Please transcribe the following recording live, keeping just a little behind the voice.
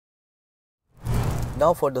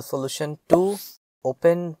Now for the solution 2,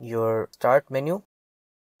 open your start menu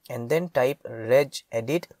and then type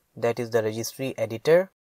RegEdit, that is the registry editor.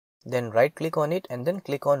 Then right click on it and then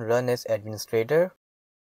click on run as administrator.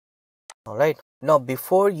 Alright, now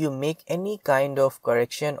before you make any kind of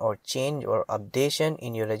correction or change or updation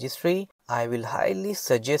in your registry, I will highly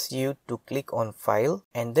suggest you to click on file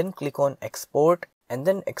and then click on export and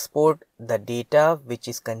then export the data which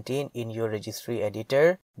is contained in your registry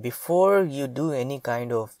editor before you do any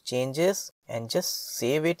kind of changes, and just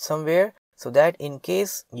save it somewhere so that in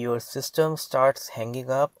case your system starts hanging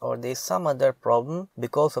up or there is some other problem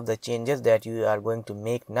because of the changes that you are going to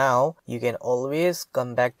make now, you can always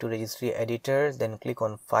come back to registry editor, then click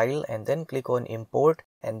on file and then click on import,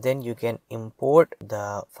 and then you can import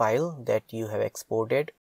the file that you have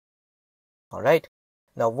exported. Alright,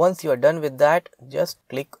 now once you are done with that, just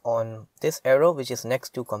click on this arrow which is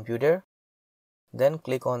next to computer, then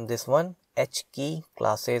click on this one, H key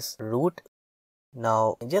classes root.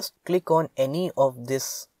 Now just click on any of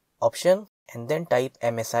this option and then type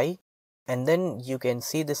MSI, and then you can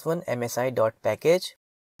see this one, MSI.package.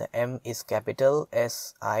 The M is capital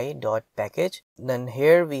SI.package. Then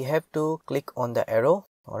here we have to click on the arrow.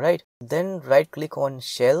 Alright, then right click on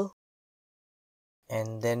shell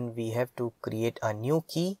and then we have to create a new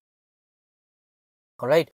key.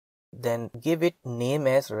 Alright, then give it name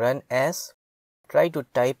as run as. Try to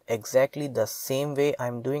type exactly the same way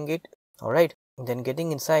I'm doing it. Alright, then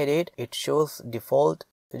getting inside it, it shows default,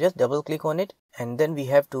 so just double click on it and then we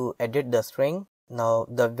have to edit the string. Now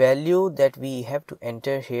the value that we have to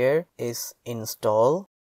enter here is install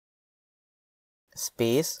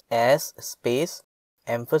space as space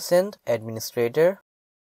ampersand administrator,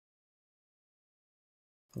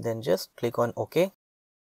 then just click on OK.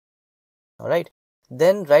 Alright,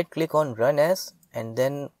 then right click on run as and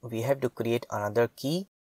then we have to create another key.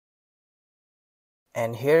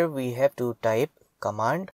 And here we have to type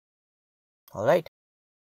command. Alright,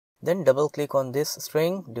 then double click on this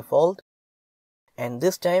string default, and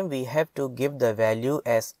this time we have to give the value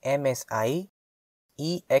as MSI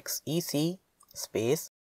EXEC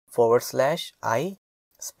space /I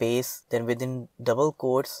space, then within double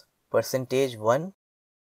quotes %1.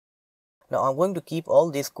 Now I'm going to keep all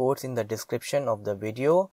these codes in the description of the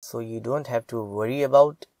video, so you don't have to worry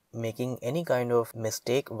about making any kind of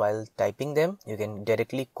mistake while typing them. You can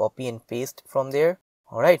directly copy and paste from there.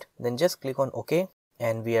 Alright, then just click on OK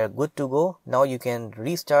and we are good to go. Now you can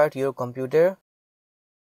restart your computer.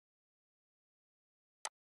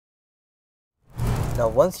 Now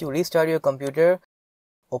once you restart your computer,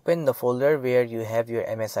 open the folder where you have your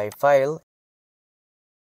MSI file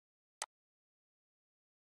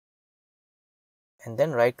and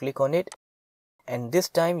then right click on it. And this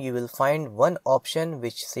time you will find one option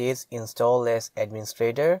which says install as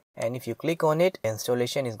administrator, and if you click on it,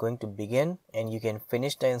 installation is going to begin and you can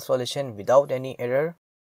finish the installation without any error.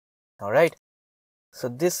 Alright, so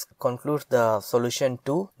this concludes the solution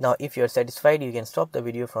 2. Now if you are satisfied, you can stop the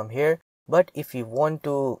video from here, but if you want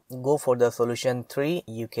to go for the solution 3,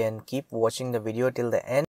 you can keep watching the video till the end.